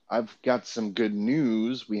I've got some good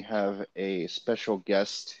news. We have a special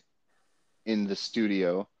guest in the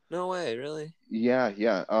studio. No way, really? Yeah,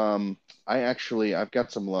 yeah. I've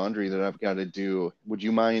got some laundry that I've got to do. Would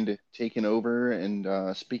you mind taking over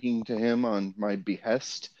and speaking to him on my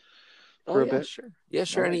behest Oh for a yeah, bit? sure. Yeah, All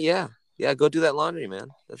sure. right, Yeah. Go do that laundry, man.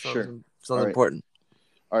 That sure. sounds All right, important.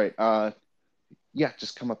 all right. Yeah,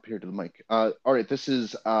 just come up here to the mic. All right. This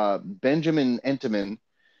is Benjamin Entemann.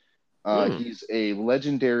 Hmm. He's a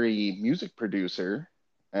legendary music producer.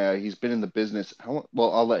 He's been in the business.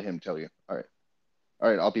 Well, I'll let him tell you. All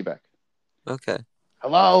right. I'll be back. Okay.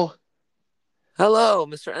 Hello, Hello,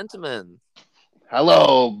 Mr. Entemann.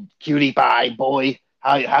 hello, cutie pie boy.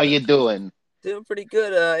 How you doing? Doing pretty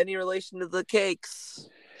good. Any relation to the cakes?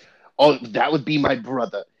 Oh, that would be my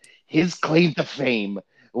brother. His claim to fame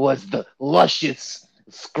was the luscious,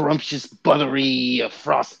 scrumptious, buttery,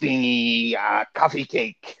 frosting coffee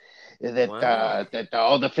cake Wow. that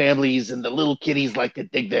all the families and the little kiddies like to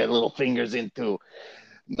dig their little fingers into.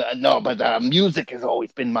 No, but music has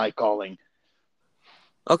always been my calling.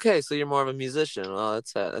 Okay, so you're more of a musician. Well,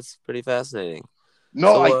 that's pretty fascinating.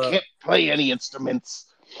 No, So, I can't play any instruments.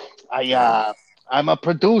 I uh, I'm a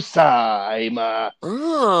producer.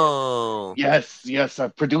 oh, Yes,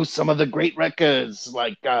 I've produced some of the great records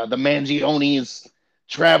like the Mangione's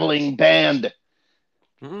Traveling Band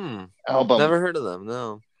hmm. album. Never heard of them.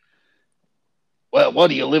 No. Well, what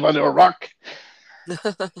do you live under a rock?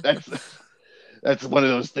 That's that's one of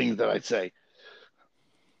those things that I say.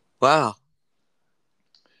 Wow.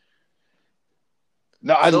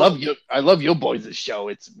 No, I love So, you. I love your boys' show.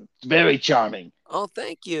 It's very charming. oh,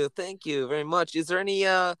 thank you very much. Is there any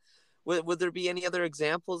would there be any other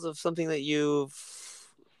examples of something that you've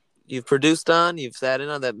produced on, you've sat in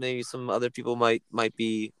on that maybe some other people might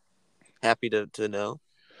be happy to know?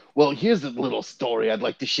 Well, here's a little story I'd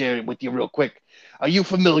like to share it with you real quick. Are you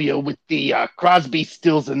familiar with the Crosby,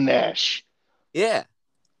 Stills, and Nash? Yeah,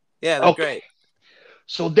 yeah, they're Okay, great.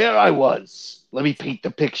 so there I was. Let me paint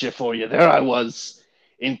the picture for you. There I was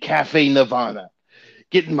in Cafe Nirvana,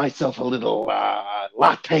 getting myself a little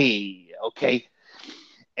latte, okay?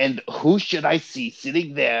 And who should I see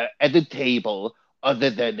sitting there at the table other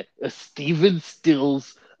than a Stephen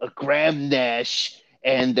Stills, a Graham Nash,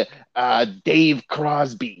 and Dave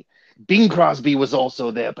Crosby? Bing Crosby was also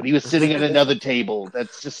there, but he was sitting at another table.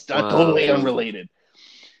 That's just Wow. totally unrelated.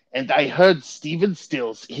 And I heard Stephen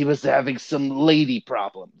Stills, he was having some lady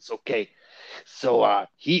problems, okay? So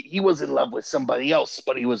he was in love with somebody else,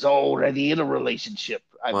 but he was already in a relationship,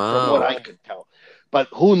 from what Wow. I could tell. But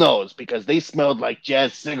who knows? Because they smelled like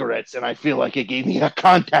jazz cigarettes, and I feel like it gave me a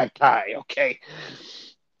contact high. Okay.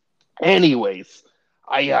 Anyways,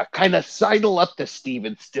 I kind of sidle up to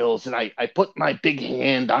Steven Stills, and I put my big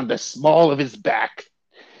hand on the small of his back,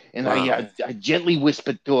 and Wow. I gently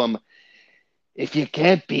whispered to him, "If you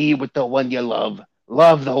can't be with the one you love,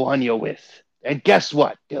 love the one you're with." And guess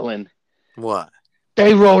what, Dylan? What?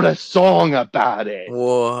 They wrote a song about it.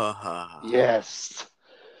 Whoa. Yes.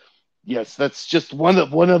 Yes, that's just one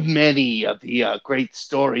of many of the great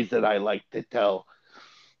stories that I like to tell.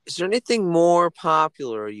 Is there anything more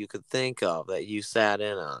popular you could think of that you sat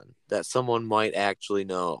in on that someone might actually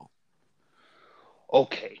know?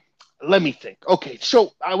 Okay, let me think. Okay,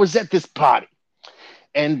 so I was at this party,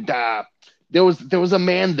 and there was a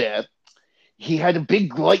man there. He had a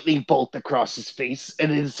big lightning bolt across his face,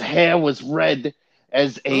 and his hair was red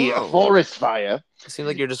as a Oh, forest fire. it seems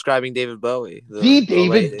like you're describing David Bowie, The the David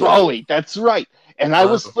lady. Bowie, that's right. And I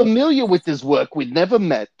was Wow. familiar with his work. We'd never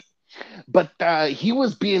met, but he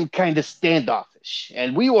was being kind of standoffish,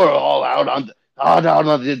 and we were all out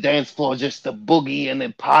on the dance floor just to boogie and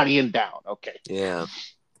then partying down. Okay, Yeah.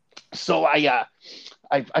 so I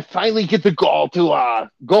finally get the gall to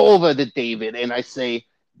go over to David, and I say,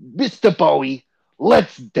 "Mr. Bowie,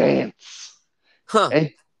 let's dance." Huh.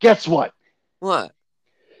 And guess what? What?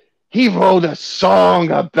 He wrote a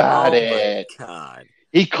song about Oh my it. god.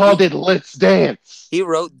 He called He it "Let's Dance." he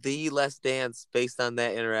wrote the Let's Dance based on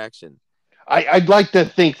that interaction. I'd like to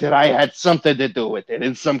think that I had something to do with it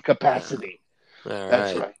in some Yeah. capacity. All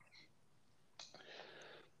That's right. right.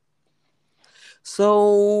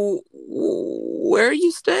 So where are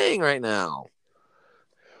you staying right now?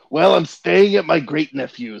 Well, I'm staying at my great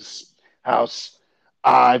nephew's house.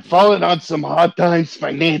 I've fallen on some hard times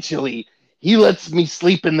financially. He lets me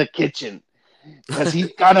sleep in the kitchen because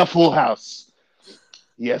he's got a full house.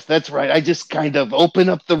 Yes, that's right. I just kind of open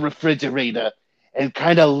up the refrigerator and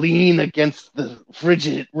kind of lean against the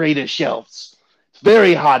refrigerator shelves. It's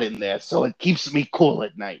very hot in there, so it keeps me cool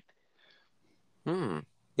at night. Hmm.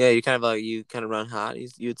 Yeah, you kind of run hot,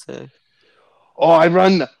 you'd say. Oh, I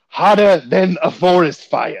run hotter than a forest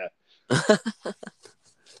fire.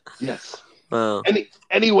 Yes. Wow.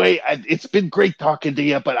 Anyway, it's been great talking to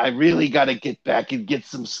you, but I really got to get back and get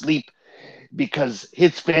some sleep because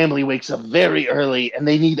his family wakes up very early and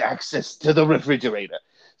they need access to the refrigerator.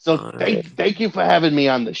 So All right. thank you for having me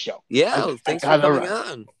on the show. Yeah. I, Well, I thanks for gotta coming run.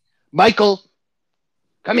 on. Michael,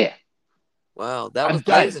 come here. Wow. That I'm was,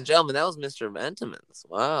 ladies done. and gentlemen, that was Mr. Entemann.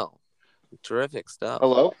 Wow. Terrific stuff.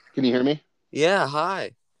 Hello? Can you hear me? Yeah. Hi.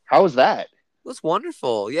 It How was that? was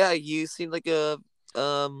wonderful. Yeah. You seemed like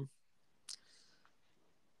um,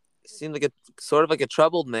 a sort of like a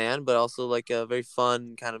troubled man, but also like a very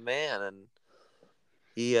fun kind of man. And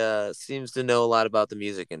he seems to know a lot about the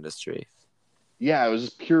music industry. Yeah, it was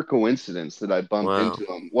just pure coincidence that I bumped Wow. into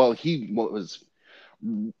him. Well, he was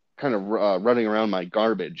kind of running around my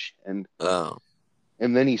garbage, Oh.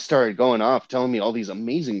 and then he started going off telling me all these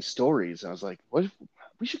amazing stories. I was like, "What?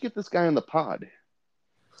 We should get this guy on the pod."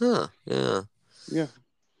 Huh. Yeah. Yeah.